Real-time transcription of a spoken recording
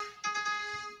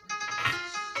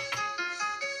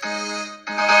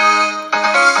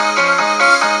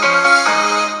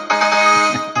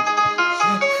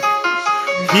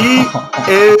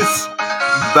is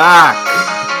back.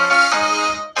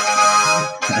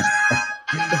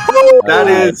 That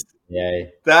Ay, is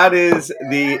ay. that is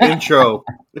the intro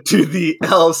to the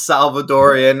El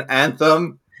Salvadorian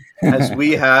anthem as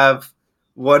we have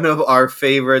one of our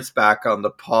favorites back on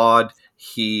the pod.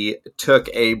 He took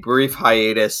a brief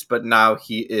hiatus, but now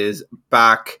he is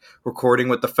back recording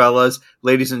with the fellas.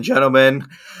 Ladies and gentlemen,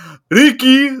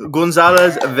 Ricky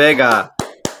Gonzalez-Vega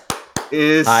Hi,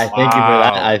 is, thank you for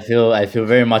that. Wow. I feel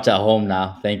very much at home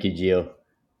now. Thank you, Gio.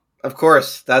 of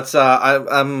course, that's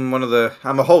I'm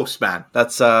a host, man.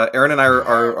 That's Aaron and I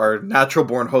are natural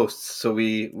born hosts, so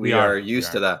we are We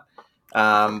used to are.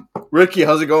 that. Ricky,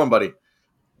 how's it going, buddy?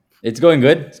 It's going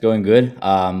good. It's going good.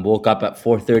 Woke up at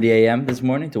 4:30 a.m. this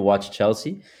morning to watch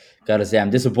Chelsea. Gotta say, I'm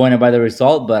disappointed by the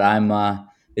result, but I'm.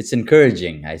 It's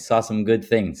encouraging. I saw some good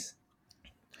things.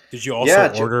 Did you also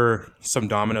Yeah, order some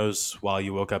Domino's while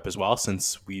you woke up as well?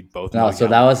 Since we both know No, you so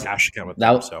have that a was cash account with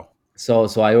them. that. So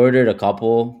So I ordered a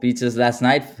couple pizzas last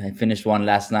night. I finished one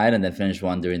last night, and then finished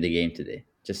one during the game today.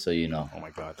 Just so you know. oh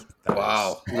my god, that is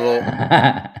wow,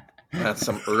 that's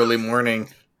some early morning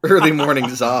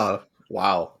za.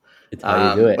 Wow. It's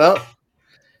how you do it. Well,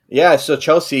 yeah. So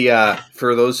Chelsea,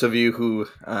 for those of you who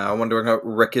are wondering what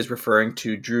Rick is referring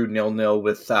to, drew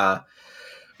 0-0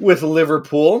 with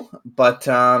Liverpool, but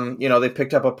they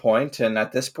picked up a point, and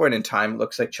at this point in time, it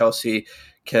looks like Chelsea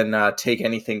can take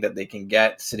anything that they can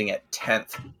get, sitting at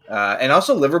 10th, and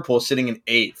also Liverpool sitting in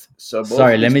 8th. So both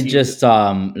Sorry, of these teams.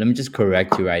 let me just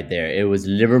correct you right there. It was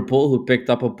Liverpool who picked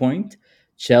up a point.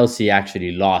 Chelsea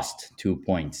actually lost 2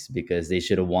 points because they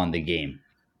should have won the game.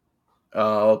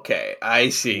 Oh, okay, I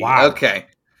see. wow. Okay,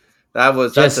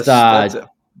 that's Just a that's a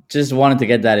just wanted to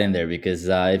get that in there because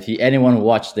if anyone who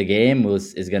watched the game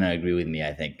was is gonna agree with me,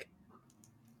 I think.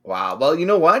 wow. Well, you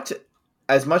know what?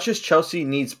 As much as Chelsea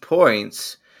needs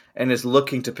points and is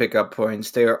looking to pick up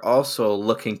points, they are also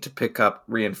looking to pick up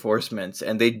reinforcements,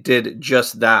 and they did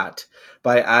just that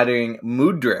by adding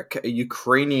Mudryk, a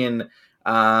Ukrainian.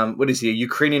 What is he? A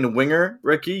Ukrainian winger,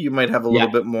 Ricky? You might have a Yeah,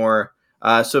 little bit more.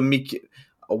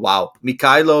 Oh, wow,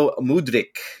 Mikhailo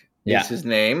Mudryk is yeah. his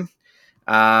name.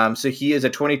 So he is a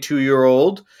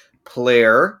 22-year-old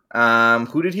player.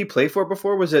 Who did he play for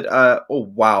before? Was it? Oh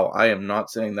wow, I am not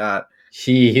saying that.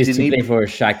 She used Didn't to he? play for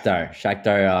Shakhtar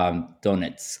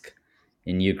Donetsk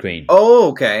in Ukraine. Oh,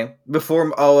 okay.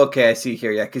 Before. Oh, okay. I see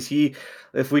here. Yeah, because he.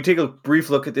 If we take a brief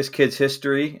look at this kid's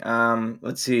history,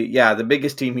 let's see. Yeah, the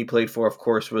biggest team he played for, of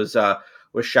course, was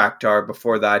Shakhtar.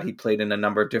 Before that, he played in a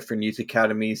number of different youth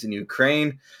academies in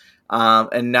Ukraine,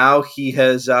 and now he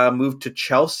has moved to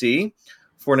Chelsea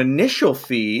for an initial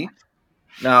fee.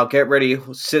 Now get ready,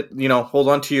 sit. Hold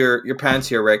on to your pants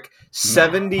here, Rick.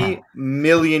 70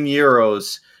 million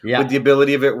euros, with Yeah. the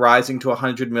ability of it rising to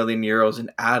 100 million euros in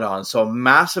add-ons. So a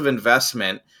massive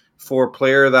investment for a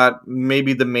player that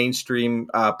maybe the mainstream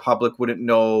public wouldn't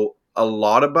know a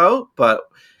lot about. But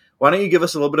why don't you give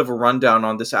us a little bit of a rundown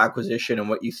on this acquisition and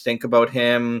what you think about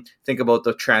him? Think about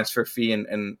the transfer fee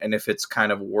and if it's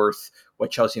kind of worth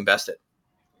what Chelsea invested.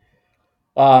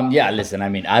 Yeah, listen, I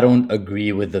mean, I don't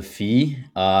agree with the fee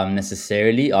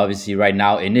necessarily. Obviously, right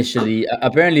now, initially,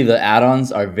 apparently the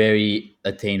add-ons are very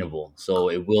attainable, so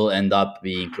it will end up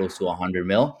being close to 100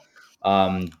 mil.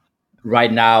 Um,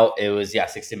 right now, it was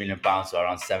 60 million pounds, so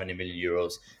around 70 million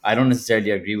euros. I don't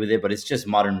necessarily agree with it, but it's just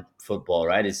modern football,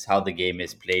 right? It's how the game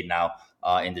is played now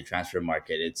in the transfer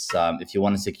market. It's if you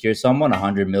want to secure someone,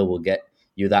 100 mil will get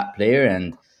you that player,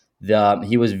 and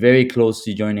he was very close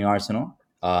to joining Arsenal.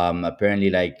 Apparently,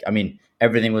 like, I mean,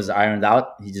 everything was ironed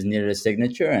out. He just needed a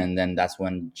signature, and then that's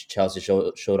when Chelsea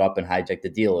showed up and hijacked the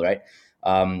deal, right?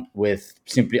 With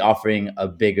simply offering a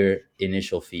bigger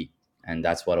initial fee, and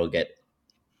that's what'll get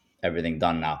everything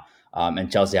done now.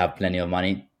 And Chelsea have plenty of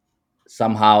money.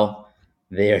 Somehow,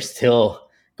 they are still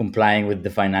complying with the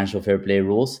financial fair play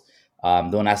rules.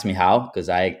 Don't ask me how, because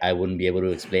I wouldn't be able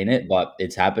to explain it, but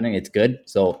it's happening. It's good.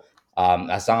 So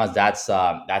as long as that's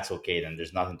okay, then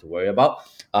there's nothing to worry about.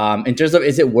 In terms of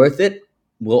is it worth it,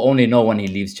 we'll only know when he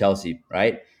leaves Chelsea,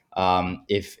 right?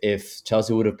 If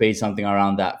Chelsea would have paid something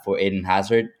around that for Aiden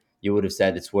Hazard, you would have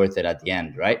said it's worth it at the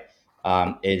end, right?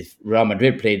 If Real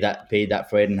Madrid paid that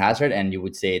for Eden Hazard, and you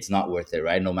would say it's not worth it,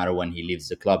 right? No matter when he leaves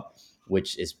the club,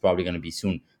 which is probably going to be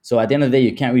soon. So at the end of the day,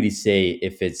 you can't really say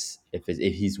if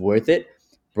he's worth it.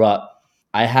 But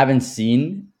I haven't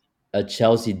seen a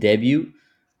Chelsea debut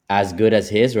as good as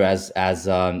his or as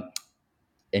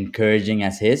encouraging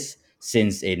as his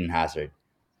since Eden Hazard.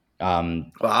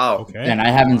 Um, Wow. Okay. and I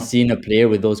haven't Wow. seen a player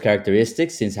with those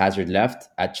characteristics since Hazard left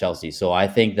at Chelsea. So I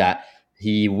think that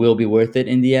he will be worth it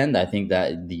in the end. I think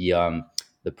that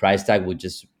the price tag would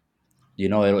just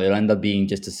It'll end up being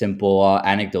just a simple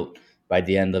anecdote by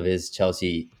the end of his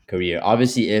Chelsea career.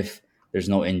 Obviously, if there's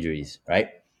no injuries, right?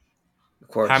 Of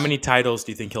How course. many titles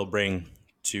do you think he'll bring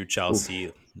to Oof.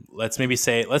 Chelsea? Let's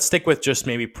stick with just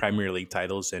maybe Premier League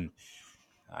titles and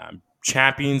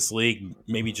Champions League,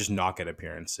 maybe just knockout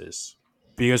appearances.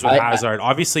 Because with I Hazard,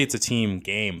 obviously it's a team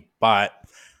game, but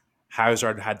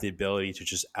Hazard had the ability to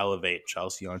just elevate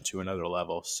Chelsea onto another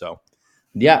level. So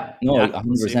Yeah, no, yeah,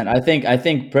 we'll see. 100%. I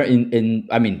think in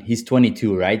I mean, he's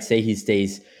 22, right? Say he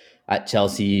stays at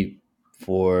Chelsea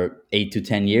for 8 to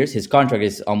 10 years. His contract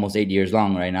is almost 8 years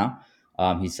long right now.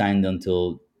 He signed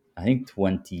until I think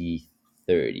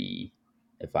 2030,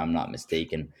 if I'm not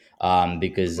mistaken.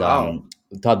 Because Wow.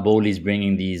 Todd Bowley's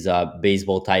bringing these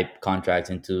baseball type contracts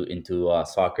into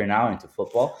soccer now, into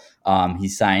football. He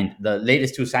signed the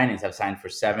latest two signings have signed for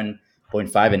 7.5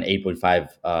 and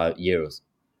 8.5 years.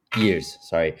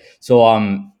 Sorry. So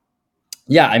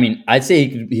yeah, I mean, I'd say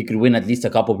he could win at least a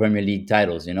couple Premier League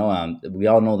titles. We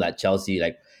all know that Chelsea,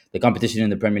 like the competition in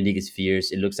the Premier League is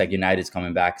fierce. It looks like United's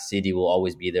coming back. City will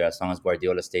always be there as long as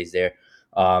Guardiola stays there,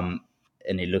 um,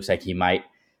 and it looks like he might.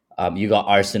 You got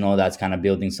Arsenal that's kind of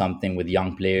building something with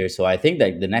young players. So I think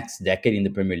that the next decade in the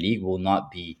Premier League will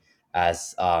not be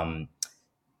as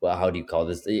well, how do you call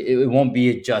this? It won't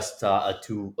be just a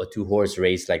two horse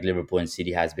race like Liverpool and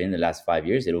City has been the last 5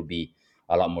 years. It'll be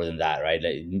a lot more than that, right?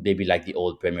 Like maybe like the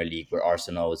old Premier League where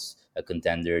Arsenal was a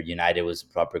contender, United was a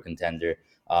proper contender,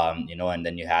 and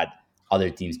then you had other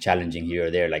teams challenging here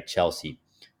or there like Chelsea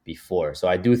before. So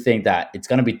I do think that it's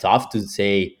gonna be tough to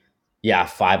say, yeah,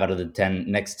 5 out of the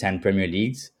next 10 Premier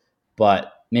Leagues,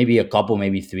 but maybe a couple,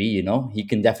 maybe three. He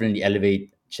can definitely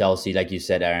elevate Chelsea, like you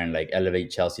said, Aaron, like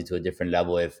elevate Chelsea to a different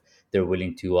level if they're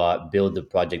willing to build the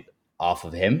project off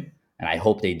of him, and I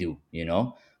hope they do.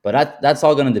 But that's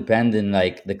all going to depend in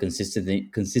like the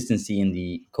consistency in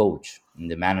the coach, in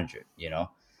the manager.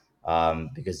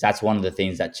 Because that's one of the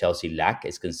things that Chelsea lack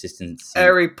is consistency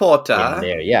Harry in Potter.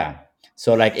 there. Yeah.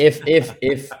 So like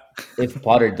if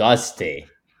Potter does stay,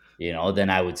 then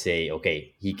I would say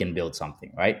okay, he can build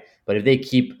something, right? But if they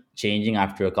keep changing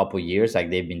after a couple years like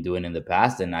they've been doing in the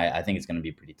past, then I think it's going to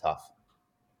be pretty tough.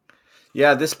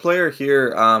 Yeah, this player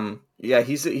here, yeah,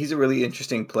 he's a really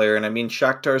interesting player, and I mean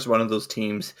Shakhtar is one of those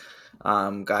teams,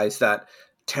 guys that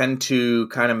tend to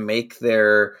kind of make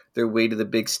their way to the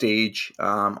big stage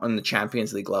on the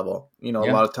Champions League level. A Yeah.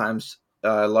 lot of times,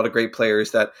 a lot of great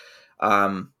players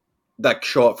um, that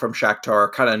show up from Shakhtar are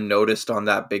kind of noticed on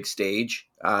that big stage,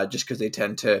 just because they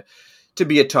tend to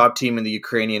be a top team in the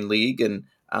Ukrainian league, and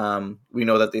we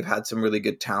know that they've had some really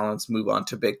good talents move on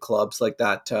to big clubs like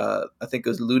that. I think it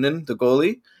was Lunin, the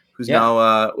goalie, who's Yeah. now A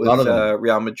lot with of them.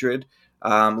 Real Madrid.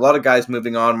 A lot of guys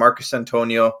moving on. Marcus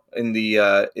Antonio in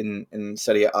the in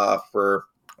Serie A for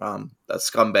that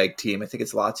scumbag team. I think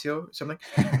it's Lazio or something.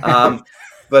 Um,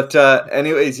 but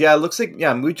anyways, yeah, it looks like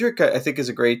Mudryk I think is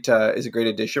a great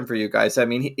addition for you guys. I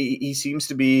mean, he seems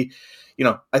to be,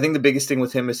 I think the biggest thing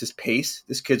with him is his pace.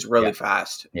 This kid's Yeah. really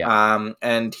fast. Yeah.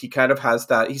 And he kind of has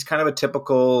that. He's kind of a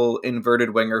typical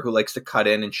inverted winger who likes to cut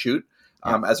in and shoot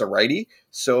Yeah. as a righty.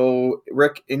 So,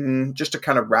 Rick, in just to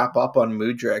kind of wrap up on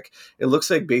Mudryk, it looks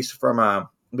like based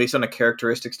on a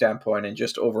characteristic standpoint and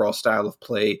just overall style of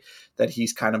play, that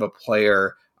he's kind of a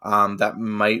player that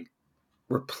might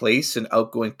replace an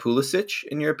outgoing Pulisic,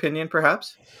 in your opinion,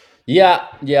 perhaps? Yeah,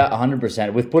 yeah,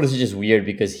 100%. With Pulisic is weird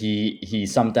because he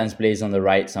sometimes plays on the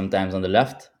right, sometimes on the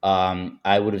left.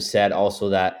 I would have said also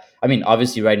that I mean,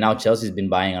 obviously, right now Chelsea's been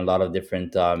buying a lot of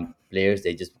different players.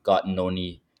 They just got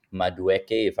Noni Madueke,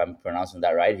 if I'm pronouncing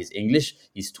that right. He's English.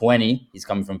 He's 20. He's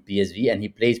coming from PSV, and he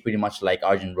plays pretty much like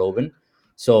Arjen Robben.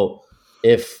 So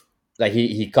if like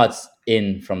he cuts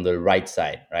in from the right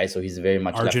side, right? So he's very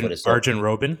much left footed. So Arjen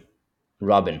Robin.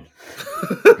 Robin,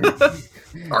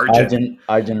 Argent.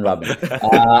 Arjen Robin.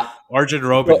 Uh, Arjen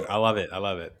Robin. so I love it. I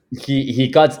love it. he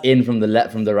cuts in from the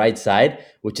left from the right side,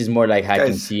 which is more like Hakim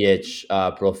Guys,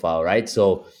 Ziyech profile, right?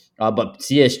 So, but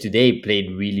Ziyech today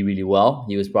played really really well.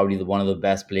 He was probably one of the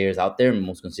best players out there,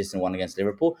 most consistent one against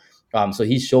Liverpool. So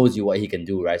he shows you what he can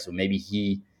do, right? So maybe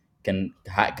he can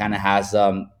kind of has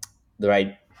the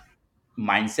right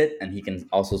mindset, and he can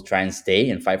also try and stay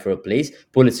and fight for a place.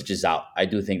 Pulisic is out. I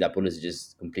do think that Pulisic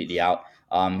is completely out.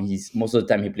 He's most of the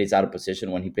time he plays out of position.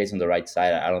 When he plays on the right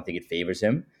side, I don't think it favors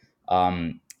him.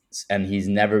 Um, and he's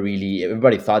never really.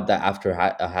 Everybody thought that after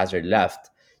Hazard left,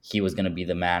 he was going to be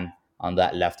the man on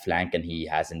that left flank, and he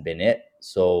hasn't been it.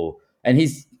 So, and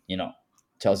he's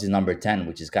Chelsea's number 10,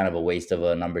 which is kind of a waste of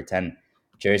a number 10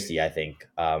 jersey, I think.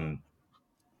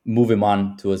 Move him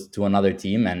on to another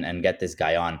team and get this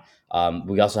guy on.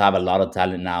 We also have a lot of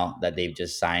talent now that they've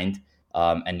just signed,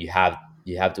 and you have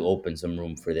you have to open some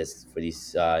room for these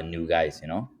new guys. You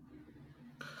know.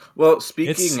 Well,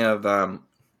 speaking It's of,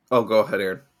 oh, go ahead,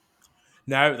 Aaron.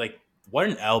 now like what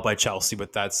an L by Chelsea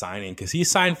with that signing, because he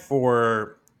signed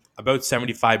for about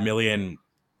 75 million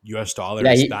US Yeah,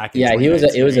 dollars back in he was a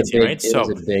it 2019 or was a 18, big right? it was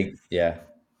So a big yeah.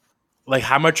 like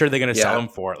how much are they going to sell Yeah. him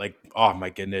for? Like, oh my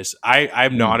goodness,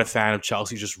 I'm not Hmm. a fan of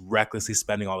Chelsea just recklessly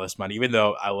spending all this money, even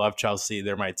though I love Chelsea.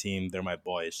 They're my team, they're my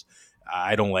boys.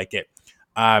 I don't like it.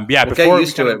 Yeah, Well, get before we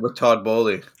used to kind of it with Todd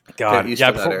Bowley. Get God, used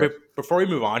yeah, to that, Aaron. before we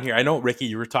move on here, I know Ricky,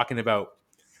 you were talking about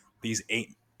these 8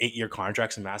 year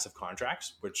contracts and massive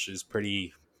contracts, which is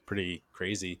pretty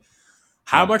crazy.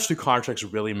 How Yeah. much do contracts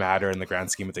really matter in the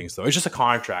grand scheme of things, though? It's just a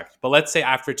contract. But let's say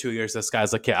after 2 years, this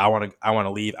guy's like, "Yeah, I want to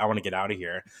leave. I want to get out of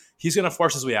here." He's gonna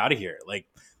force his way out of here. Like,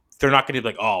 they're not gonna be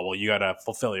like, "Oh, well, you gotta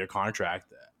fulfill your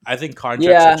contract." I think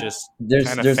contracts are Yeah, just there's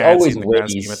kind of there's fancy always in the grand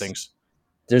scheme of ways. things.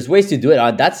 There's ways to do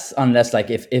it. That's unless like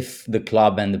if the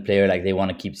club and the player like they want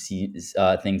to keep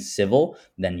things civil,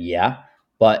 then yeah.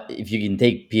 But if you can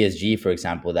take PSG for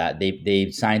example, that they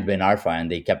signed Ben Arfa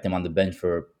and they kept him on the bench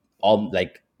for all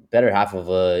like better half of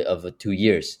a 2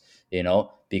 years,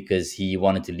 because he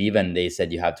wanted to leave and they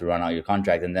said you have to run out your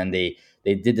contract, and then they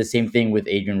did the same thing with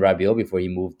Adrian Rabiot before he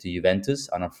moved to Juventus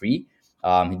on a free.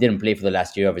 He didn't play for the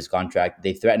last year of his contract.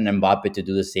 They threatened Mbappe to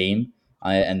do the same,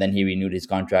 and then he renewed his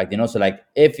contract. So like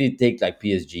if you take like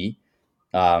PSG,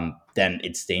 then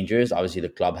it's dangerous. Obviously, the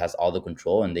club has all the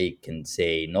control, and they can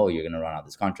say no, you're going to run out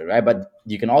this contract, right? But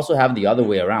you can also have the other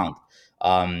way around.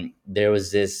 There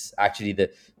was this actually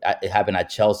that it happened at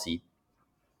Chelsea,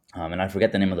 and I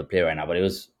forget the name of the player right now, but it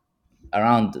was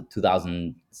around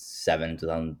 2007,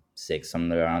 2006,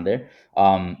 somewhere around there.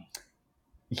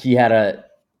 He had a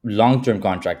long-term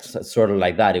contract, sort of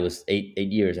like that. It was eight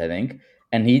years, I think,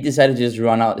 and he decided to just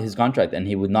run out his contract, and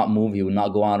he would not move. He would not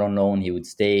go out on loan. He would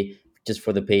stay just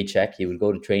for the paycheck. He would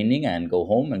go to training and go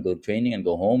home, and go to training and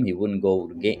go home. He wouldn't go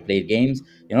to play games,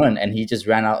 and he just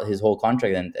ran out his whole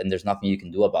contract, and there's nothing you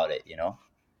can do about it.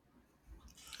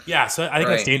 Yeah, so I think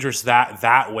that's Right. dangerous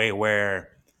that way, where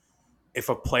if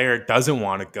a player doesn't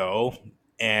want to go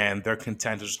and they're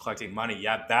content to just collecting money,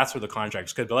 yeah, that's where the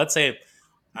contract's good. But let's say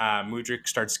Mudryk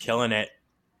starts killing it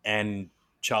and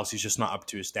Chelsea's just not up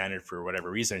to his standard for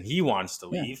whatever reason. He wants to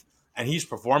Yeah. leave and he's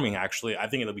performing actually. I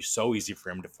think it'll be so easy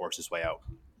for him to force his way out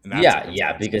in that Yeah,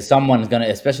 circumstance. because someone's gonna,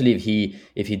 especially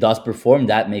if he does perform,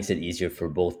 that makes it easier for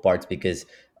both parts because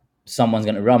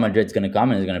Real Madrid's gonna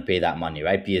come and is gonna pay that money,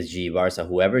 right? PSG, Barca,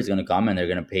 whoever is gonna come and they're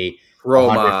gonna pay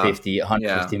Roma. 150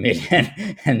 Yeah.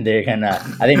 million, and they're gonna.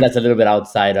 I think that's a little bit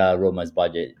outside Roma's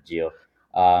budget, Gio.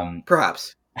 Um,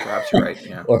 Perhaps. Perhaps you're right.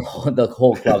 Yeah. or the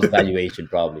whole club's valuation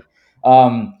probably.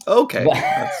 Um, Okay. but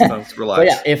That's but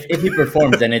yeah, relax. if he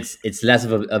performs, then it's less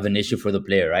of an issue for the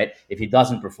player, right? If he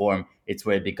doesn't perform, it's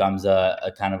where it becomes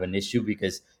a kind of an issue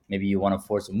because maybe you want to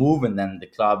force a move, and then the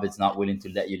club is not willing to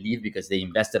let you leave because they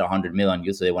invested 100 million on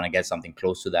you, so they want to get something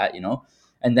close to that.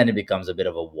 And then it becomes a bit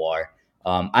of a war.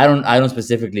 I don't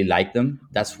specifically like them.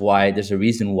 That's why there's a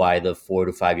reason why the 4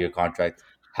 to 5 year contract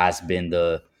has been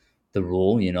the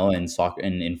rule, in soccer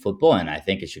and in football, and I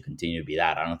think it should continue to be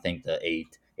that. I don't think the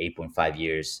 8.5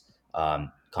 years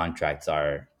contracts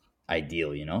are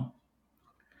ideal.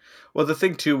 Well, the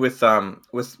thing too with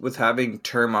having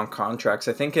term on contracts,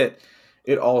 I think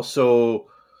it also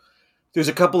there's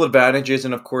a couple advantages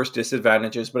and of course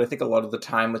disadvantages, but I think a lot of the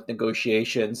time with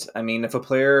negotiations, I mean, if a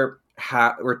player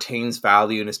retains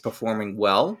value and is performing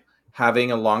well,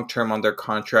 having a long term on their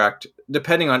contract,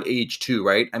 depending on age too,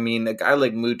 right? I mean, a guy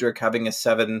like Mudrik having a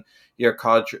 7 year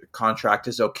contract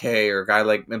is okay, or a guy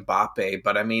like Mbappe,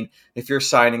 but I mean, if you're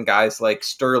signing guys like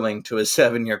Sterling to a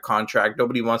 7 year contract,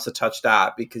 nobody wants to touch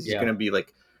that because he's going Yeah. to be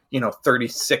like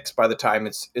 36 by the time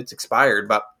it's expired,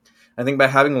 but I think by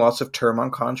having lots of term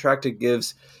on contract, it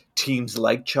gives teams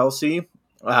like Chelsea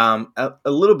a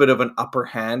little bit of an upper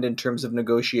hand in terms of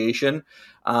negotiation,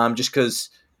 just because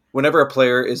whenever a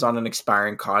player is on an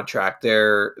expiring contract,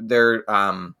 their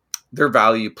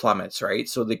value plummets, right?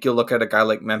 So like you'll look at a guy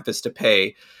like Memphis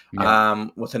Depay Yeah.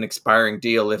 with an expiring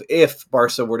deal. If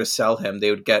Barca were to sell him, they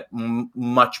would get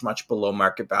much below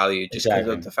market value just because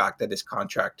of Exactly. the fact that his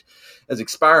contract is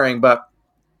expiring. But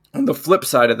on the flip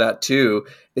side of that too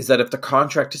is that if the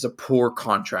contract is a poor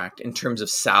contract in terms of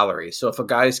salary, so if a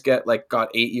guy's got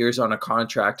 8 years on a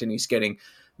contract and he's getting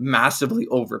massively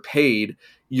overpaid,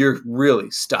 you're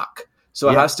really stuck. So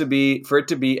it Yeah. has to be, for it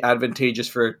to be advantageous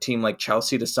for a team like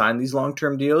Chelsea to sign these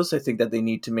long-term deals, I think that they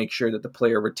need to make sure that the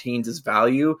player retains his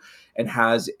value and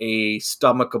has a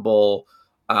stomachable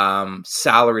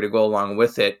salary to go along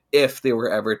with it if they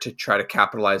were ever to try to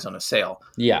capitalize on a sale.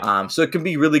 Yeah. So it can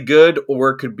be really good, or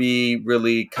it could be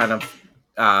really kind of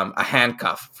a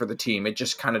handcuff for the team. It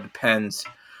just kind of depends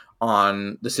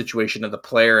on the situation of the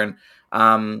player. And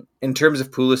in terms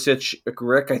of Pulisic,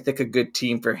 Rick, I think a good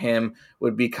team for him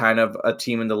would be kind of a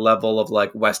team in the level of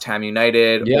like West Ham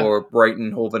United Yeah. or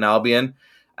Brighton Hove Albion.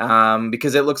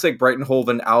 Because it looks like Brighton Hove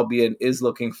Albion is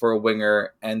looking for a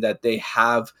winger, and that they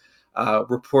have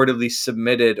reportedly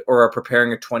submitted or are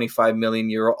preparing a 25 million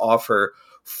euro offer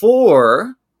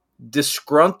for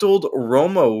disgruntled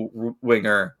Roma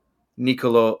winger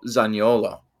Nicolo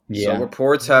Zaniolo. So Yeah.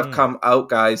 reports have come out,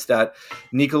 guys, that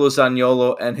Nicolo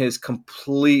Zaniolo and his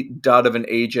complete dud of an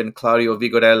agent, Claudio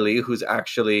Vigorelli, who's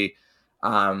actually,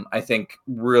 I think,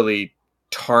 really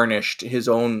tarnished his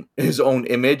own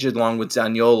image along with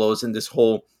Zaniolo's in this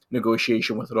whole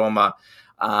negotiation with Roma,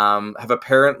 have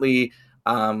apparently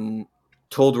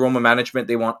told Roma management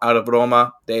they want out of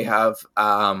Roma. They have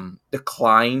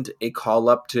declined a call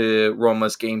up to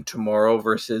Roma's game tomorrow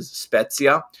versus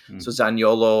Spezia. So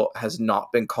Zaniolo has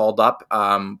not been called up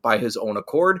by his own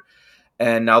accord,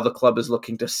 and now the club is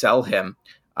looking to sell him.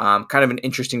 Kind of an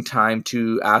interesting time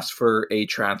to ask for a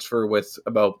transfer with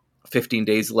about 15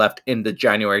 days left in the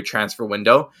January transfer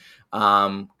window.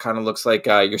 Kind of looks like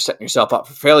you're setting yourself up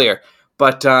for failure.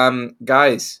 But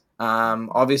guys,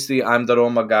 obviously I'm the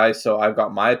Roma guy, so I've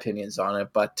got my opinions on it.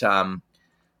 But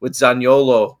with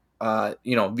Zaniolo,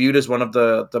 viewed as one of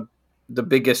the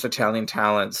biggest Italian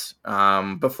talents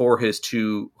before his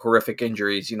two horrific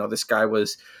injuries. This guy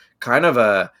was kind of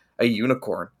a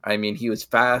unicorn. I mean, he was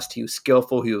fast, he was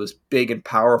skillful, he was big and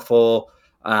powerful.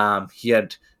 He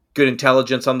had good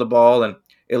intelligence on the ball, and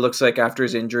it looks like after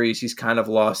his injuries, he's kind of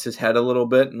lost his head a little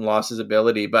bit and lost his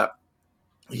ability, but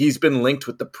he's been linked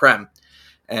with the Prem.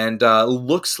 And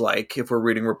looks like, if we're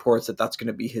reading reports, that that's going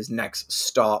to be his next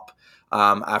stop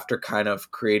after kind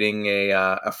of creating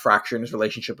a fracture in his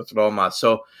relationship with Roma.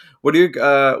 So, what do you?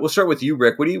 We'll start with you,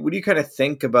 Rick. What do you kind of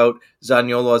think about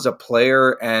Zaniolo as a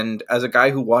player and as a guy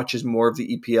who watches more of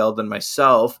the EPL than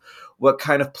myself? What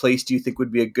kind of place do you think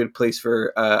would be a good place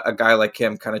for a guy like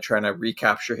him, kind of trying to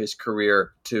recapture his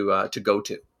career to go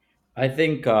to? I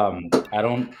think I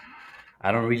don't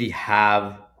really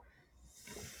have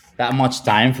that much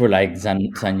time for like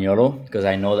Zaniolo, because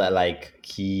I know that like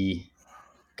he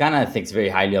kind of thinks very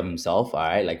highly of himself. All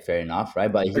right, like fair enough,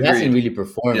 right? But he hasn't Agreed. really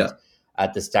performed Yeah,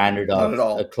 at the standard not of at a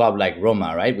all. club like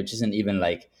Roma, right? Which isn't even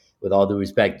like, with all due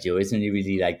respect, Joe, isn't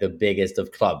really like the biggest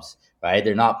of clubs, right?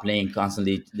 They're not playing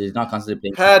constantly. They're not constantly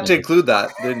playing Had to Champions include that,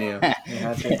 didn't you? League. You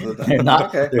had to include that. they're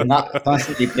not. Okay. They're not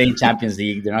constantly playing Champions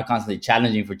League. They're not constantly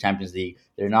challenging for Champions League.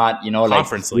 They're not, like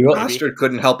Conference we League, wrote, maybe. Bastard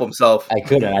couldn't help himself. I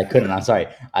couldn't. I'm sorry.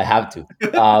 I have to.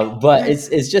 But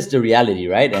it's just the reality,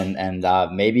 right? And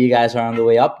maybe you guys are on the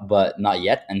way up, but not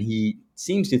yet. And he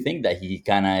seems to think that he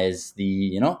kind of is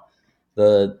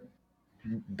the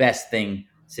best thing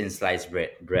since sliced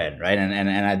bread, right? And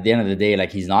at the end of the day,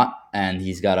 like, he's not, and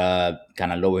he's gotta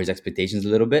kind of lower his expectations a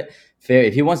little bit. Fair.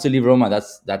 If he wants to leave Roma,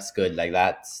 that's good. Like,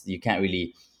 that's, you can't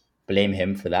really blame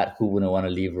him for that. Who wouldn't want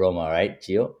to leave Roma, right,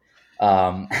 Gio?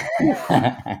 Um,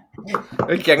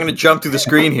 Okay, I'm gonna jump through the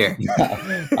screen here.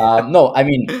 no, I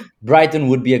mean, Brighton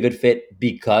would be a good fit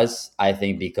because I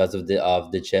think because of the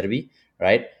Cherby,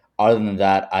 right? Other than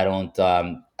that, I don't.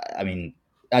 I mean,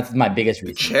 that's my biggest The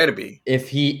reason. Cherby. If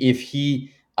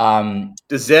he The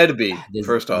Zerbi,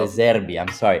 first the off. Zerbi,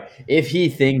 I'm sorry. If he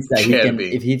thinks that he can,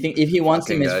 Cherby. if he wants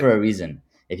him, Fucking it's guy. for a reason.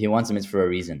 If he wants him, it's for a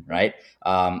reason, right?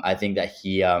 I think that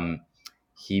he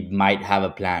might have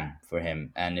a plan for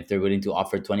him, and if they're willing to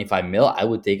offer 25 mil, I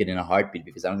would take it in a heartbeat,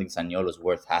 because I don't think Saniolo is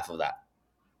worth half of that.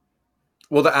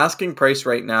 Well, the asking price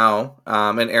right now,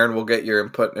 and Aaron will get your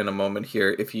input in a moment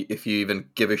here if you even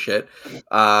give a shit.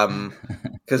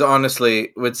 Because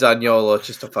honestly, with Zaniolo, it's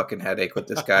just a fucking headache with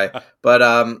this guy.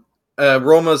 But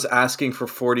Roma's asking for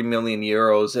 40 million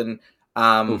euros, and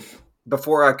Oof.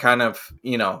 before I kind of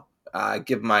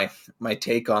give my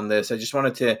take on this, I just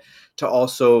wanted to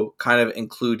also kind of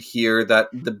include here that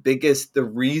the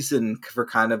reason for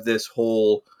kind of this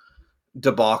whole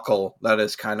debacle that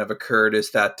has kind of occurred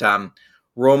is that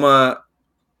Roma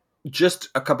just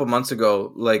a couple months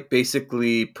ago, like,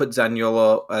 basically put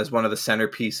Zaniolo as one of the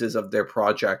centerpieces of their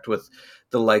project with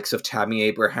the likes of Tammy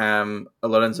Abraham,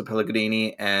 Lorenzo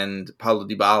Pellegrini, and Paulo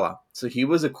Dybala. So he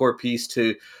was a core piece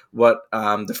to what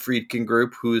the Friedkin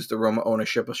Group, who's the Roma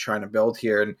ownership, was trying to build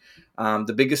here. And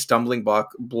the biggest stumbling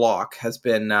block has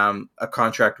been a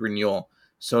contract renewal.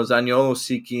 So Zaniolo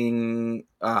seeking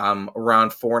around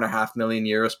 4.5 million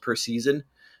euros per season.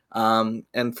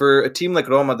 And for a team like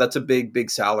Roma, that's a big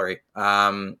salary.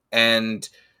 And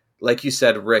like you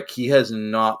said, Rick, he has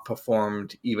not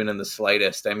performed even in the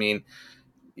slightest. I mean,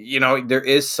 there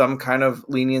is some kind of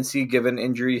leniency given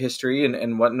injury history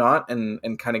and whatnot,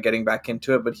 and kind of getting back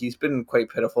into it. But he's been quite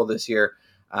pitiful this year.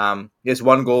 He has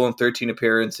 1 goal in 13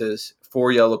 appearances,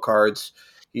 4 yellow cards.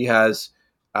 He has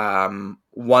 1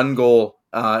 goal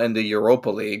in the Europa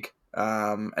League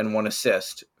and 1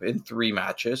 assist in 3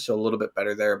 matches, so a little bit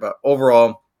better there. But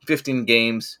overall, 15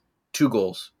 games, 2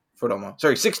 goals for Roma.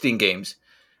 Sorry, 16 games,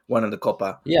 1 in the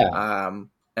Copa. Yeah,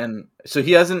 And so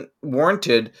he hasn't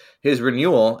warranted his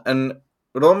renewal. And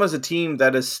Roma is a team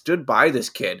that has stood by this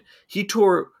kid. He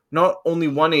tore not only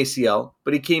one ACL,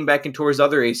 but he came back and tore his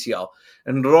other ACL.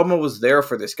 And Roma was there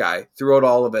for this guy throughout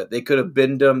all of it. They could have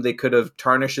binned him. They could have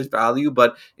tarnished his value.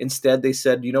 But instead, they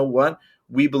said, you know what?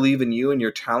 We believe in you and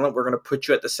your talent. We're going to put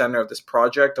you at the center of this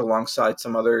project alongside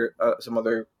some other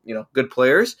good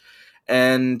players.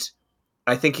 And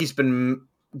I think he's been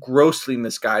grossly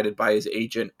misguided by his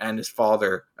agent and his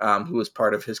father, who was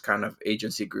part of his kind of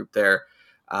agency group there.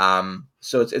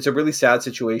 So it's a really sad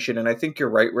situation, and I think you're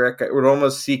right, Rick. We're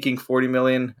almost seeking 40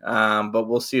 million, but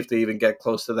we'll see if they even get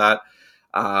close to that.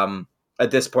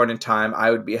 At this point in time,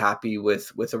 I would be happy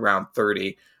with around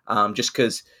 30, just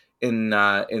because in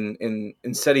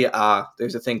Serie A,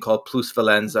 there's a thing called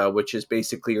plusvalenza, which is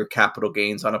basically your capital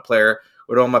gains on a player.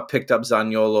 Roma picked up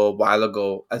Zaniolo a while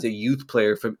ago as a youth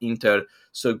player from Inter,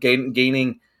 so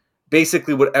gaining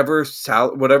basically whatever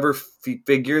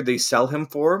figure they sell him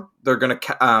for, they're going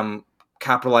to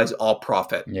capitalize all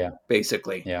profit. yeah,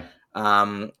 Basically. yeah.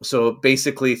 So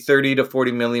basically 30 to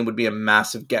 40 million would be a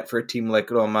massive get for a team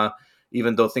like Roma,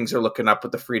 even though things are looking up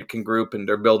with the Friedkin group and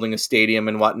they're building a stadium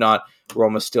and whatnot.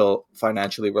 Roma still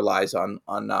financially relies on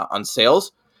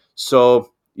sales.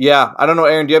 So yeah, I don't know,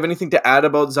 Aaron, do you have anything to add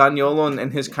about Zaniolo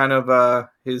and his kind of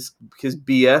his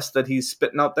BS that he's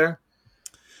spitting out there?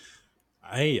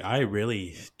 I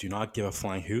really do not give a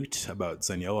flying hoot about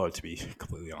Zaniolo, to be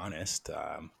completely honest.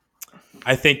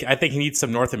 I think he needs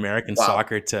some North American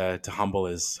soccer to humble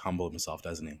himself,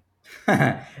 doesn't he?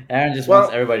 Aaron just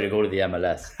wants everybody to go to the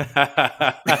MLS.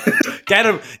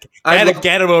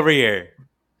 Get him over here.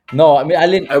 No, I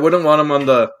mean I wouldn't want him on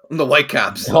the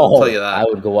Whitecaps. No, I'll tell you that. I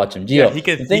would go watch him. Gio,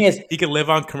 Yeah, the thing is, he could live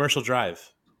on Commercial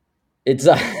Drive. it's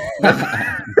That's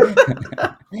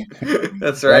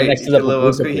right. next to the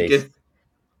pupusa place.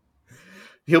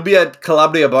 He'll be at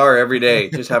Calabria Bar every day,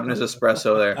 just having his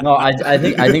espresso there. No, I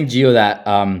think Gio, that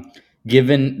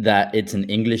given that it's an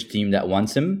English team that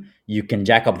wants him, you can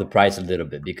jack up the price a little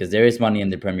bit because there is money in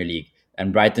the Premier League,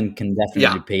 and Brighton can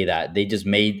definitely pay that. They just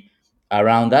made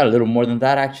around that, a little more than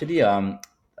that actually. I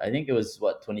think it was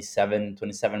 27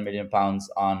 million pounds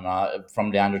on from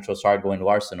Leandro Trossard going to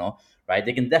Arsenal, right?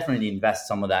 They can definitely invest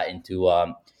some of that into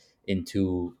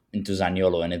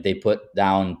Zaniolo, and if they put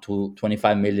down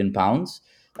 25 million pounds,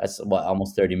 that's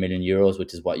almost 30 million euros,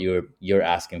 which is what you're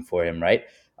asking for him, right?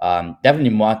 Definitely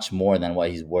much more than what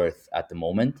he's worth at the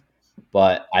moment,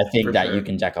 but I think that you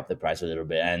can jack up the price a little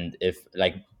bit, and if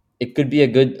it could be a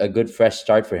good fresh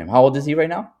start for him. How old is he right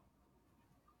now?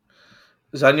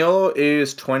 Zaniolo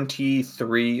is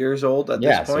 23 years old at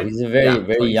this point. So he's a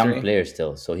very young player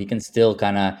still, so he can still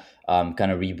kind of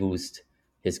reboost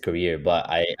his career. But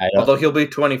I don't, although he'll be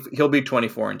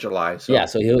 24 in July. So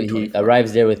so he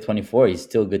arrives there with 24. He's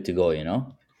still good to go,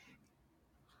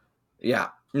 Yeah,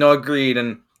 no, agreed,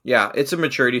 and yeah, it's a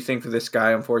maturity thing for this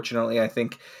guy. Unfortunately, I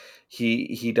think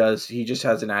he just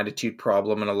has an attitude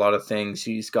problem and a lot of things.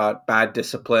 He's got bad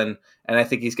discipline, and I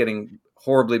think he's getting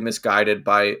horribly misguided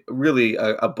by really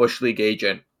a Bush League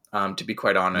agent, to be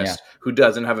quite honest, who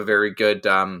doesn't have a very good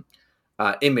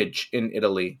image in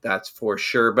Italy, that's for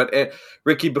sure. But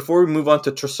Ricky, before we move on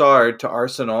to Trossard to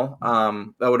Arsenal,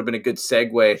 that would have been a good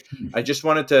segue. I just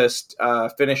wanted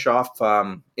to finish off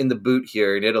in the boot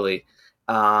here in Italy,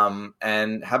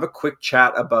 and have a quick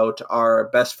chat about our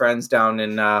best friends down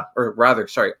in,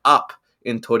 up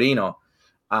in Torino,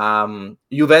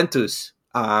 Juventus.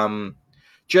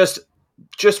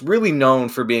 Just really known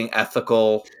for being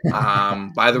ethical,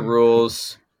 by the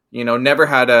rules. Never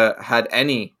had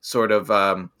any sort of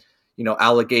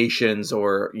allegations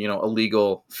or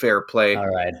illegal fair play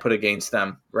put against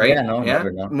them. Right? Yeah, no,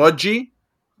 never know.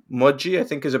 Moggi, I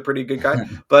think, is a pretty good guy,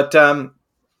 but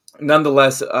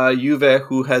nonetheless, Juve,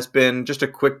 who has been just a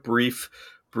quick brief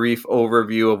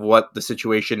overview of what the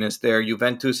situation is there.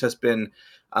 Juventus has been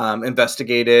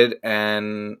investigated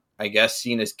and I guess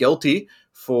seen as guilty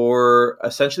for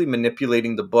essentially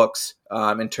manipulating the books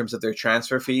in terms of their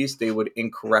transfer fees. They would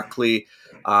incorrectly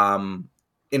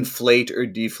inflate or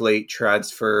deflate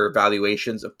transfer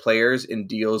valuations of players in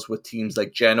deals with teams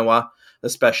like Genoa,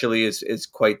 especially is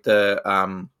quite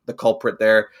the culprit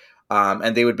there.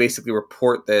 And they would basically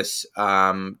report this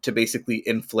to basically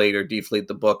inflate or deflate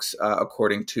the books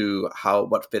according to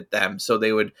what fit them. So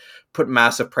they would put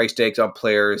massive price tags on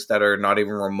players that are not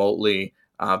even remotely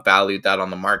valued that on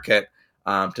the market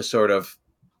to sort of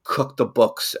cook the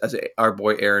books, as our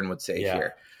boy Aaron would say Yeah.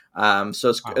 here.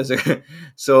 So Wow.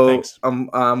 so Thanks.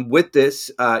 with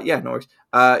this, yeah, no worries.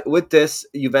 With this,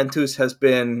 Juventus has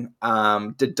been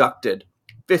deducted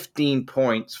 15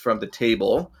 points from the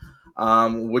table,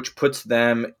 which puts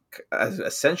them as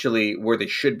essentially where they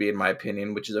should be, in my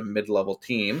opinion, which is a mid-level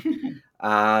team.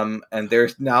 And they're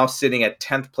now sitting at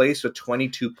 10th place with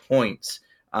 22 points.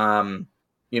 You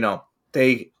know,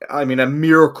 I mean, a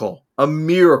miracle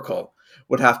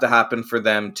would have to happen for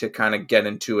them to kind of get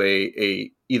into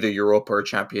a either Europa or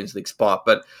Champions League spot.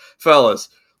 But fellas,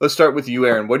 let's start with you,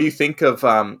 Aaron. What do you think of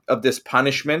this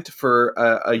punishment for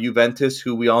a Juventus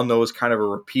who we all know is kind of a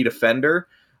repeat offender?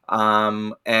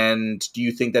 And do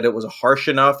you think that it was harsh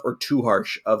enough or too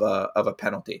harsh of a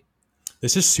penalty?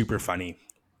 This is super funny,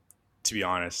 to be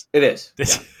honest. It is.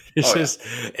 This Yeah. it's Oh, yeah. just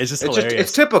it's just It's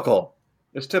hilarious. typical.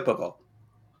 It's typical.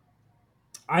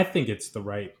 I think it's the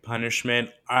right punishment.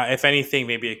 If anything,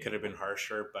 maybe it could have been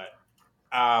harsher, but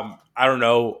I don't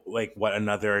know, like what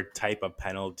another type of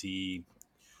penalty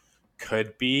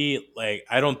could be. Like,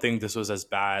 I don't think this was as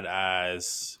bad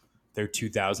as their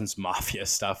 2000s Mafia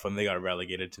stuff when they got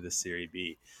relegated to the Serie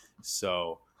B.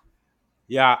 So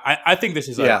yeah, I think this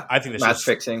is Yeah. I think this Match is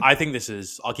fixing. I think this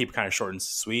is I'll keep it kind of short and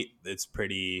sweet. It's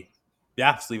pretty,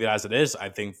 yeah, just leave it as it is. I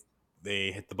think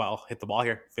they hit the ball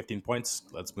here. 15 points.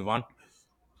 Let's move on.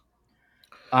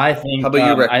 I How think about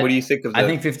you, Rick? What do you think of I the?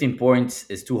 think 15 points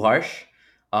is too harsh,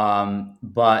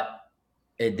 but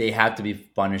they have to be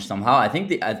punished somehow. I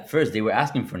think at first they were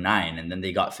asking for 9, and then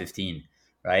they got 15.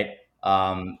 Right?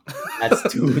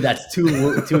 That's two. That's two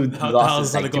How the hell losses,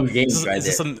 is this like two games right is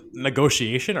this there. a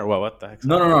negotiation or what? What the heck's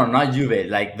No, no, happening? no, not Juve.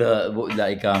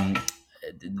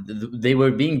 They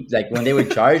were being like when they were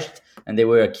charged and they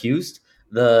were accused.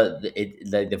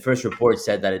 The first report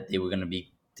said that they were going to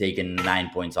be taken 9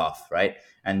 points off, right?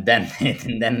 And then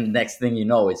and then next thing you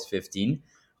know, it's 15,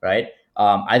 right?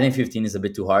 I think 15 is a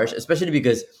bit too harsh, especially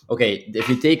because okay, if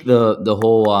you take the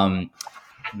whole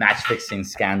match fixing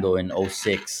scandal in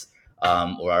 '06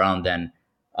 or around then,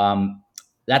 um,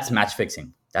 that's match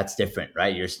fixing. That's different,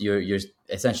 right? You're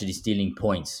essentially stealing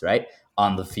points, right,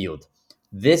 on the field.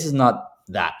 This is not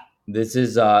that. This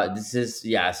is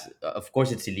yes, of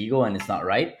course it's illegal and it's not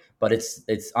right, but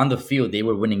it's on the field. They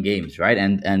were winning games, right?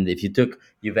 And if you took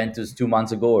Juventus 2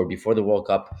 months ago or before the World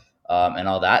Cup and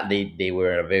all that, they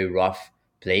were in a very rough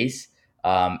place,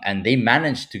 and they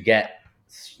managed to get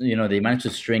they managed to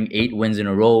string 8 wins in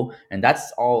a row, and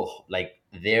that's all like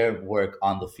their work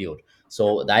on the field.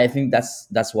 So I think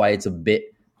that's why it's a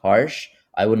bit harsh.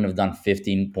 I wouldn't have done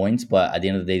 15 points, but at the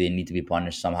end of the day, they need to be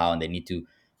punished somehow, and they need to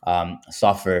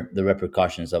suffer the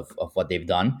repercussions of what they've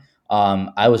done.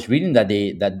 I was reading that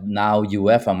now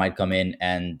UEFA might come in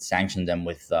and sanction them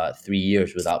with 3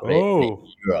 years without playing Oh,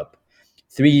 in Europe.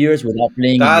 3 years without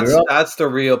playing in That's Europe. that's the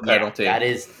real Yeah, that penalty.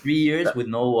 is 3 years That- with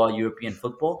no European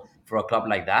football for a club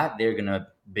like that. They're gonna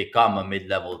become a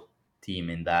mid-level team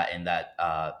in that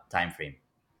time frame.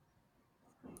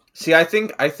 See, I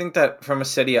think that from a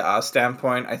Serie A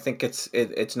standpoint, I think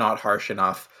it's not harsh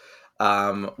enough.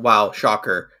 Wow,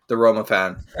 shocker, the Roma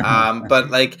fan. But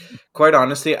like, quite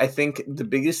honestly, I think the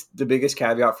biggest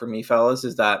caveat for me, fellas,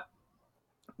 is that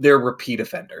they're repeat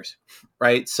offenders,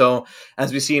 right? So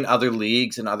as we see in other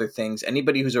leagues and other things,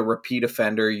 anybody who's a repeat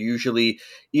offender, usually,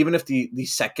 even if the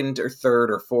second or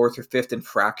third or fourth or fifth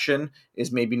infraction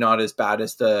is maybe not as bad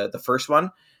as the first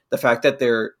one, the fact that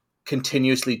they're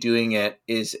continuously doing it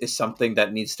is something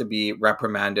that needs to be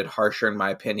reprimanded harsher, in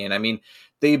my opinion. I mean,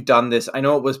 they've done this. I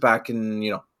know it was back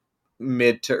in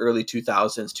mid to early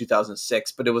 2000s,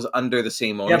 2006, but it was under the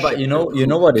same Yeah, but ownership you know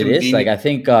who what it is. Like convenient. I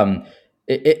think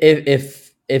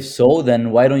if so,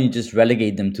 then why don't you just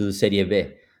relegate them to the Serie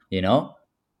B? You know,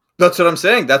 That's what I'm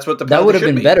saying. That's what the that penalty would have should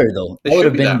been be. better though. They That would should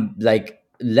have be that. been like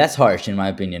less harsh in my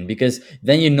opinion, because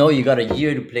then you got a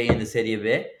year to play in the Serie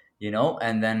B,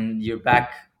 and then you're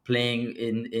back playing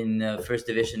in first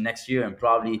division next year and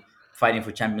probably fighting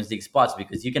for Champions League spots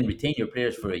because you can retain your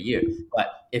players for a year. But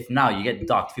if now you get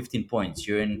docked 15 points,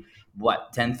 you're in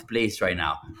what 10th place right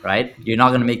now, right? You're not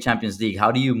going to make Champions League.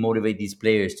 How do you motivate these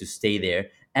players to stay there?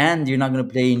 And you're not going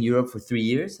to play in Europe for 3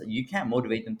 years. You can't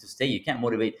motivate them to stay. You can't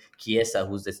motivate Chiesa,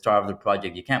 who's the star of the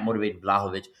project. You can't motivate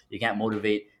Vlahovic. You can't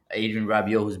motivate Adrian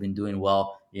Rabiot, who's been doing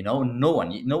well. No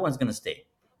one's going to stay.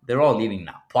 They're all leaving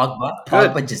now.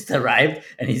 Pogba Good. just arrived,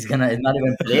 and he's not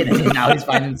even played, and now he's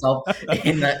finding himself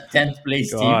in the 10th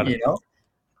place team. God.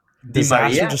 Di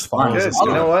Disaster Maria, just on follows Good. this You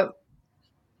know guy. Holland.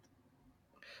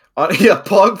 what? Yeah,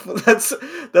 Pog.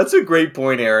 That's a great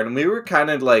point, Aaron. We were kind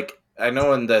of like, I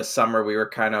know in the summer we were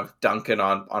kind of dunking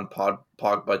on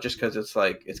Pogba just because it's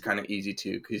like it's kind of easy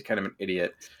to, because he's kind of an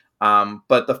idiot.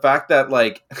 But the fact that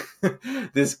like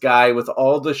this guy with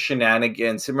all the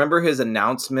shenanigans, remember his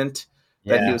announcement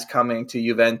that he Yeah, was coming to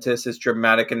Juventus, his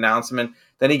dramatic announcement.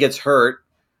 Then he gets hurt,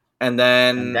 and and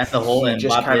then then the whole he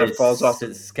just kind Mbappe of falls off.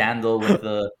 scandal with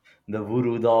the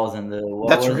voodoo dolls and the what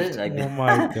That's was it right. like Oh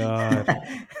my god.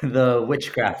 the I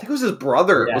witchcraft. think it was his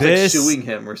brother Yeah. was like This suing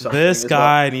him or this something as well.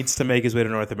 guy needs to make his way to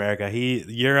North America.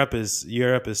 Europe is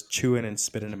chewing and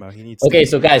spitting him out. He needs Okay, to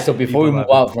so guys, so be before we move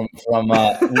beloved.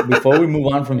 out before we move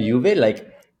on from Juve,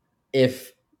 like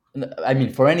if I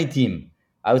mean for any team,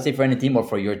 I would say for any team or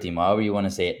for your team, however you want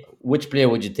to say it, which player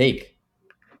would you take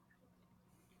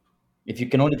if you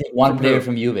can only take one From player who?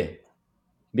 from Juve?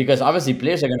 Because obviously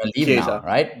players are going to leave now, Chiesa.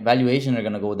 right? Valuation are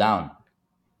going to go down.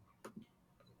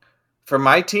 For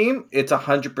my team, it's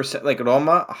 100% like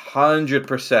Roma.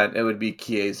 100%, it would be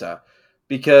Chiesa,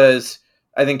 because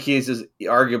I think Chiesa is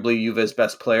arguably Juve's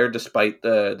best player despite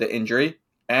the injury,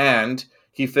 and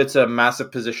he fits a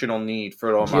massive positional need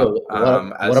for Roma Gio,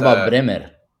 what as about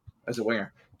Bremer? a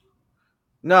winger.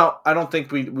 No, I don't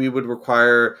think we would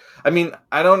require. I mean,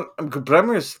 I don't.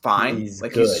 Bremer is fine. He's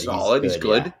Like he's good. He's solid. He's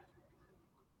good. Yeah. good.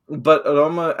 But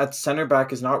Roma at center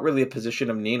back is not really a position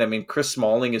of need. I mean, Chris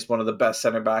Smalling is one of the best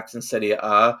center backs in Serie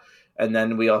A. And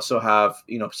then we also have,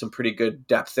 some pretty good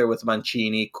depth there with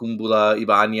Mancini, Kumbula,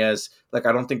 Ibanez. Like,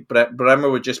 I don't think Bremer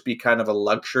would just be kind of a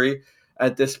luxury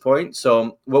at this point.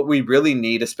 So what we really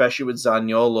need, especially with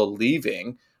Zaniolo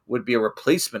leaving, would be a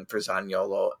replacement for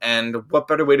Zaniolo. And what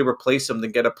better way to replace him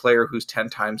than get a player who's 10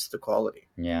 times the quality?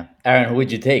 Yeah. Aaron, who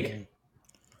would you take?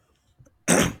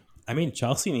 I mean,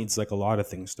 Chelsea needs like a lot of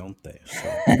things, don't they? So.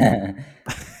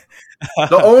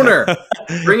 The owner,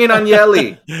 bring in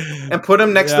Agnelli and put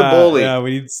him next to Bowley. Yeah, we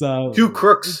need some. Two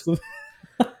crooks.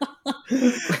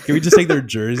 Can we just take their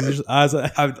jerseys?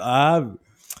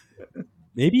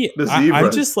 Maybe The I'm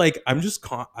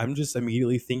zebras. just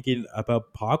immediately thinking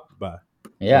about Pogba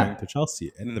Yeah. going to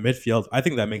Chelsea, and in the midfield, I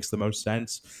think that makes the most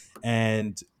sense.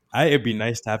 And it'd be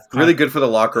nice to have Really good for the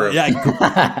locker room.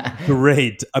 Yeah,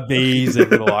 great, amazing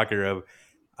for the locker room.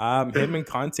 Him and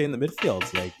Conte in the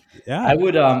midfield, like yeah. I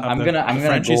would. have I'm the gonna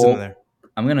Frenchies in go. there.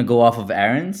 I'm gonna go off of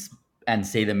Aaron's and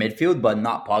say the midfield, but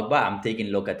not Pogba. I'm taking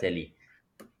Locatelli.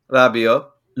 Rabiot.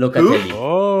 Locatelli.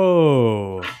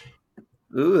 Oh,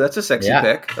 Ooh, that's a sexy Yeah.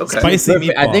 pick. Okay. Spicy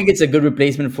Perfect. I meatball. think it's a good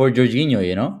replacement for Jorginho.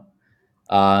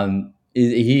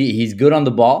 He's good on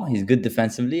the ball. He's good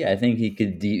defensively. I think he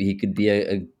could be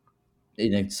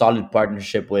in a solid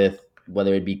partnership with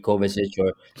whether it be Kovacic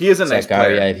or He is a nice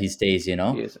Zakaria player. if he stays. He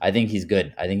is. I think he's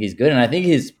good. And I think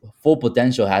his full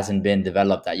potential hasn't been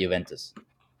developed at Juventus.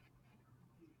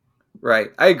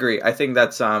 Right. I agree. I think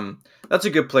that's a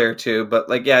good player too. But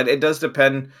like, yeah, it does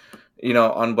depend,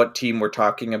 on what team we're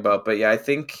talking about. But yeah, I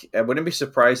think I wouldn't be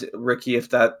surprised, Ricky, if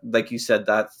that, like you said,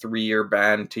 that 3-year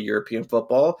ban to European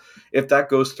football, if that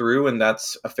goes through and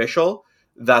that's official,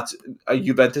 that's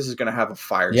Juventus is going to have a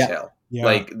fire Yeah. sale. Yeah.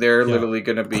 Like they're literally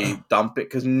going to be dumping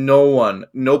because no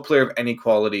player of any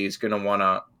quality is going to want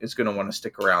to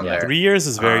stick around Yeah. there. 3 years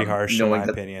is very harsh in knowing my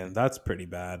that- opinion. That's pretty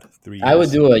bad. 3 years. I would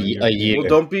do a 3 years. year.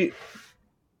 Don't be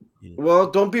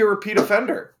a repeat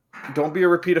offender. Don't be a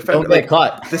repeat offender. Don't get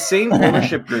caught. The same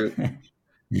ownership group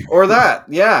or that.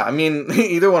 Yeah, I mean,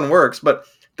 either one works, but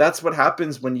that's what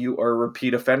happens when you are a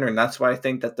repeat offender, and that's why I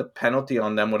think that the penalty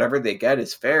on them, whatever they get,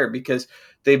 is fair because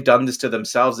they've done this to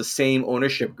themselves. The same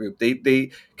ownership group,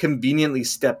 they conveniently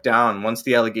stepped down once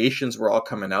the allegations were all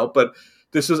coming out. But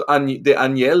this was the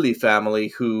Agnelli family,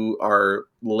 who are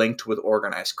linked with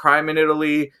organized crime in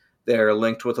Italy. They're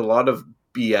linked with a lot of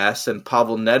BS, and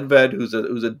Pavel Nedved, who's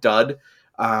a dud,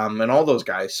 and all those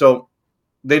guys. So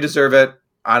they deserve it.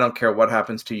 I don't care what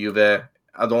happens to Juve.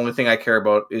 The only thing I care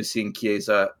about is seeing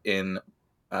Chiesa in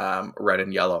red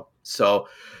and yellow. So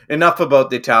enough about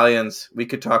the Italians. We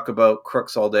could talk about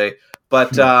crooks all day.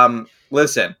 But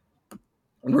listen,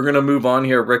 we're going to move on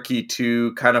here, Ricky,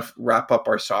 to kind of wrap up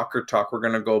our soccer talk. We're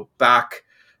going to go back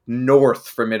north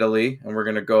from Italy, and we're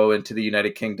going to go into the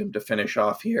United Kingdom to finish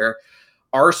off here.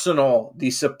 Arsenal, the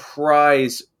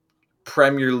surprise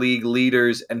Premier League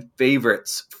leaders and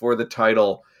favorites for the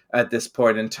title at this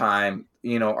point in time,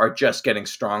 are just getting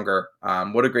stronger.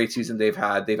 What a great season they've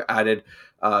had. They've added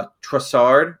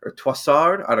Trossard.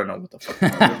 I don't know what the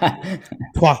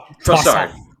fuck.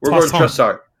 Trossard. We're going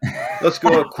Trossard. Let's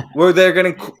go. They're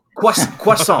getting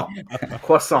Croissant.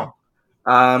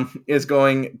 Is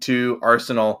going to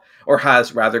Arsenal, or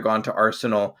has rather gone to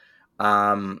Arsenal.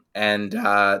 And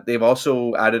they've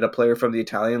also added a player from the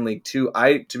Italian league too.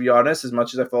 To be honest, as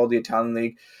much as I follow the Italian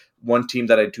league, one team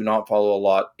that I do not follow a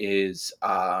lot is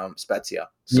Spezia.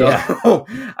 So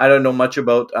Yeah. I don't know much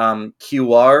about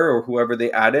QR or whoever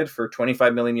they added for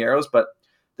 25 million euros, but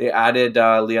they added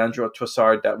Leandro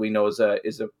Trossard, that we know is a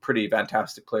pretty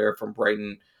fantastic player from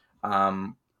Brighton.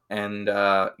 And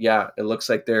yeah, it looks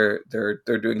like they're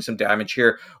doing some damage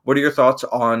here. What are your thoughts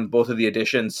on both of the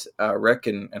additions, Rick,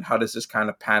 and how does this kind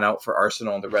of pan out for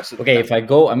Arsenal and the rest of the Okay, camp? if I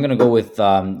go, I'm gonna go with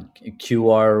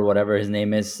QR or whatever his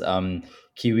name is,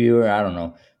 Kiwi, or I don't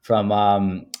know, from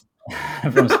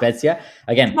from Spezia. Come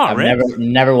Again, on, I've Rick.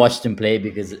 never watched him play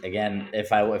because again,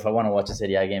 if I want to watch a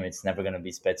Serie A game, it's never gonna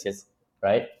be Spezia's,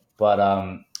 right? But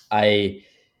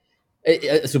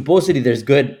supposedly there's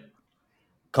good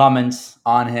comments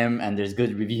on him and there's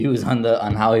good reviews on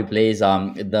how he plays.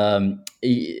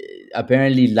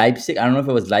 Apparently Leipzig, I don't know if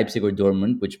it was Leipzig or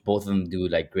Dortmund, which both of them do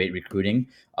like great recruiting,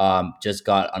 just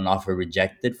got an offer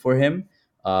rejected for him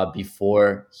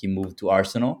before he moved to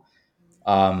Arsenal.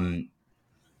 um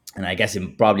and I guess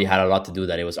it probably had a lot to do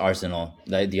that it was Arsenal.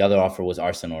 The other offer was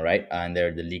Arsenal, right? And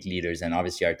they're the league leaders, and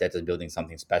obviously Arteta's building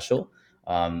something special.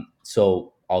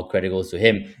 So all credit goes to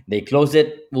him. They closed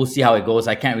it. We'll see how it goes.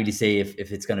 I can't really say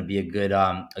if it's going to be a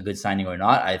good signing or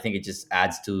not. I think it just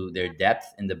adds to their depth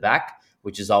in the back,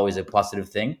 which is always a positive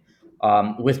thing.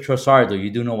 With Trossard, though,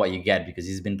 you do know what you get because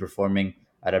he's been performing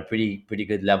at a pretty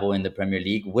good level in the Premier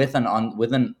League with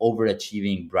with an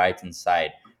overachieving Brighton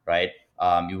side, right?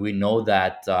 We know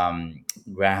that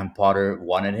Graham Potter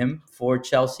wanted him for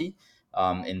Chelsea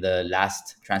in the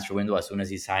last transfer window as soon as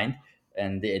he signed,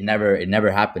 and it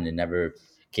never happened. It never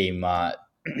came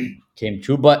came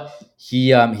true. But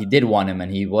he did want him,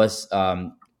 and he was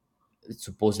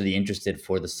supposedly interested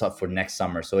for for next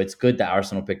summer. So it's good that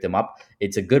Arsenal picked him up.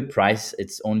 It's a good price.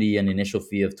 It's only an initial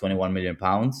fee of £21 million.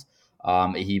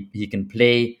 He can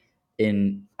play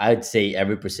in, I'd say,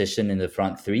 every position in the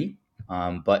front three.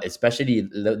 But especially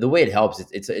the way it helps,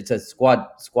 it's a squad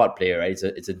player, right?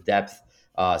 It's a depth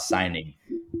signing,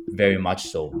 very much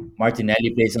so. Martinelli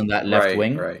plays on that left Right,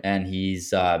 wing, right. and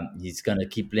he's gonna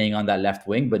keep playing on that left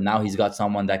wing. But now he's got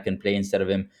someone that can play instead of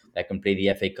him, that can play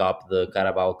the FA Cup, the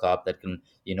Carabao Cup, that can,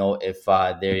 if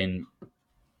they're in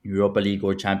Europa League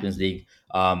or Champions League,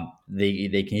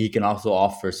 he can also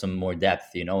offer some more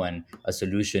depth, and a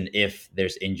solution if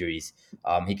there's injuries.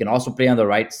 He can also play on the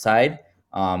right side,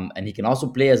 and he can also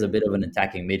play as a bit of an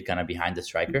attacking mid, kind of behind the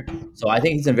striker. So I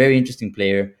think he's a very interesting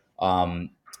player.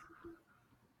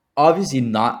 Obviously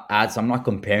not ads. I'm not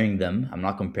comparing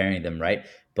them, right?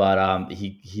 But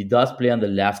he does play on the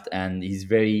left, and he's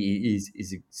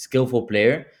a skillful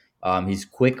player. He's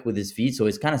quick with his feet, so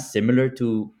it's kind of similar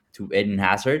to Eden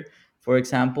Hazard, for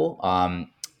example.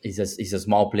 He's a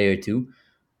small player too,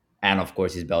 and of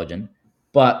course he's Belgian.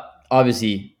 But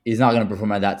obviously he's not going to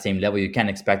perform at that same level. You can't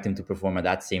expect him to perform at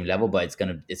that same level, but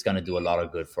it's gonna do a lot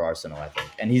of good for Arsenal, I think.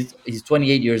 And he's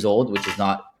 28 years old, which is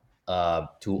not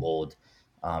too old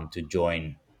to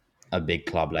join a big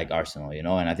club like Arsenal, And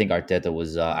I think Arteta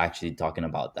was actually talking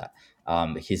about that.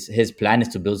 His plan is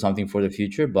to build something for the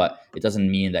future, but it doesn't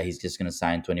mean that he's just going to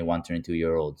sign 21, 22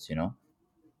 year olds.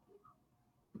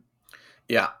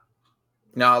 Yeah.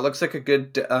 No, it looks like a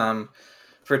good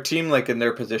for a team like in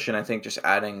their position. I think just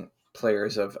adding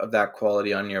players of that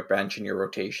quality on your bench and your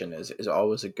rotation is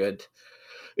always good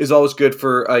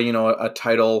for a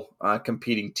title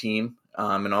competing team,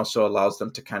 and also allows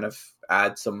them to kind of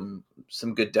add some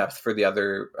good depth for the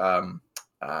other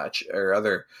or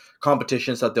other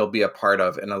competitions that they'll be a part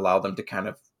of, and allow them to kind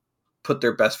of put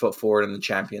their best foot forward in the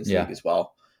Champions Yeah. League as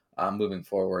well, moving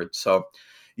forward. So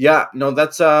yeah, no,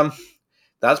 that's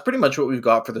pretty much what we've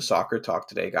got for the soccer talk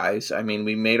today, guys. I mean,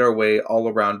 we made our way all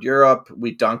around Europe.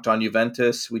 We dunked on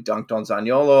Juventus. We dunked on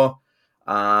Zaniolo.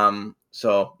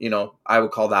 So, I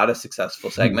would call that a successful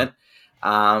segment.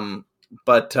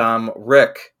 But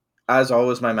Rick, as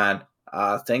always, my man,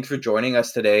 thanks for joining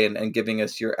us today and giving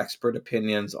us your expert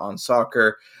opinions on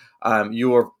soccer.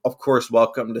 You are, of course,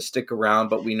 welcome to stick around,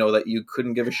 but we know that you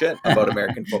couldn't give a shit about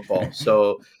American football.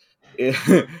 So Very, we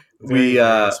very we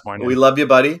disappointed. love you,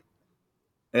 buddy.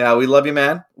 Yeah, we love you,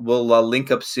 man. We'll link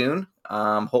up soon.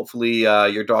 Hopefully,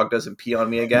 your dog doesn't pee on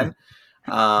me again.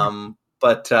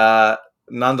 But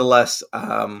nonetheless,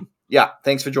 yeah,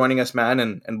 thanks for joining us, man,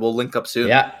 and we'll link up soon.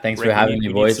 Yeah, thanks for Rick, we having need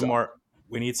me, we need boys. some more.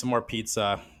 We need some more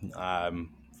pizza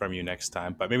from you next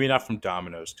time, but maybe not from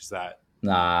Domino's because that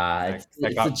Nah, that, it's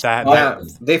that it's a got cheap that that Yeah,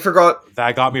 option. they forgot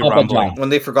that got me Papa rumbling. John's. when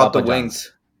they forgot the Papa John's.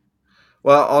 wings.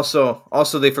 Well,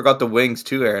 also they forgot the wings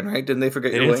too, Aaron. Right? Didn't they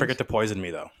forget They your didn't forget wings? to poison me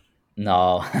though.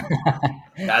 No.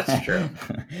 That's true.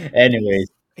 Anyways,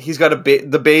 He's got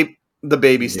the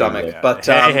baby stomach. Yeah. But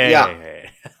Hey.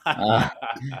 All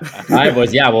right,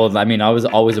 boys. Yeah, well, I mean,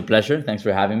 always a pleasure. Thanks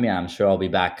for having me. I'm sure I'll be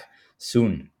back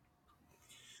soon.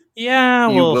 Yeah,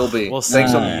 You will be. we'll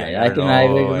Thanks see. so All much. right, I don't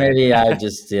know. maybe I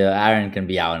just Aaron can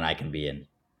be out and I can be in.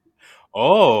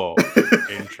 Oh,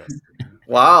 interesting.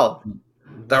 Wow.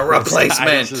 The This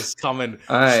replacement. is coming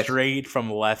All right. straight from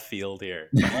left field here.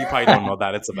 You probably don't know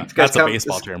that. guy's That's a come-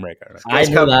 baseball this- term, Ricardo. I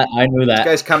knew This that.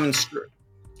 guy's coming.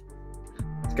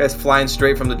 This guy's flying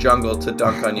straight from the jungle to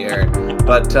dunk on you, Aaron.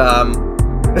 But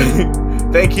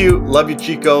thank you. Love you,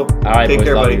 Chico. All right, Take boys.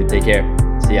 care, Love buddy. you. Take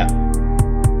care. See ya.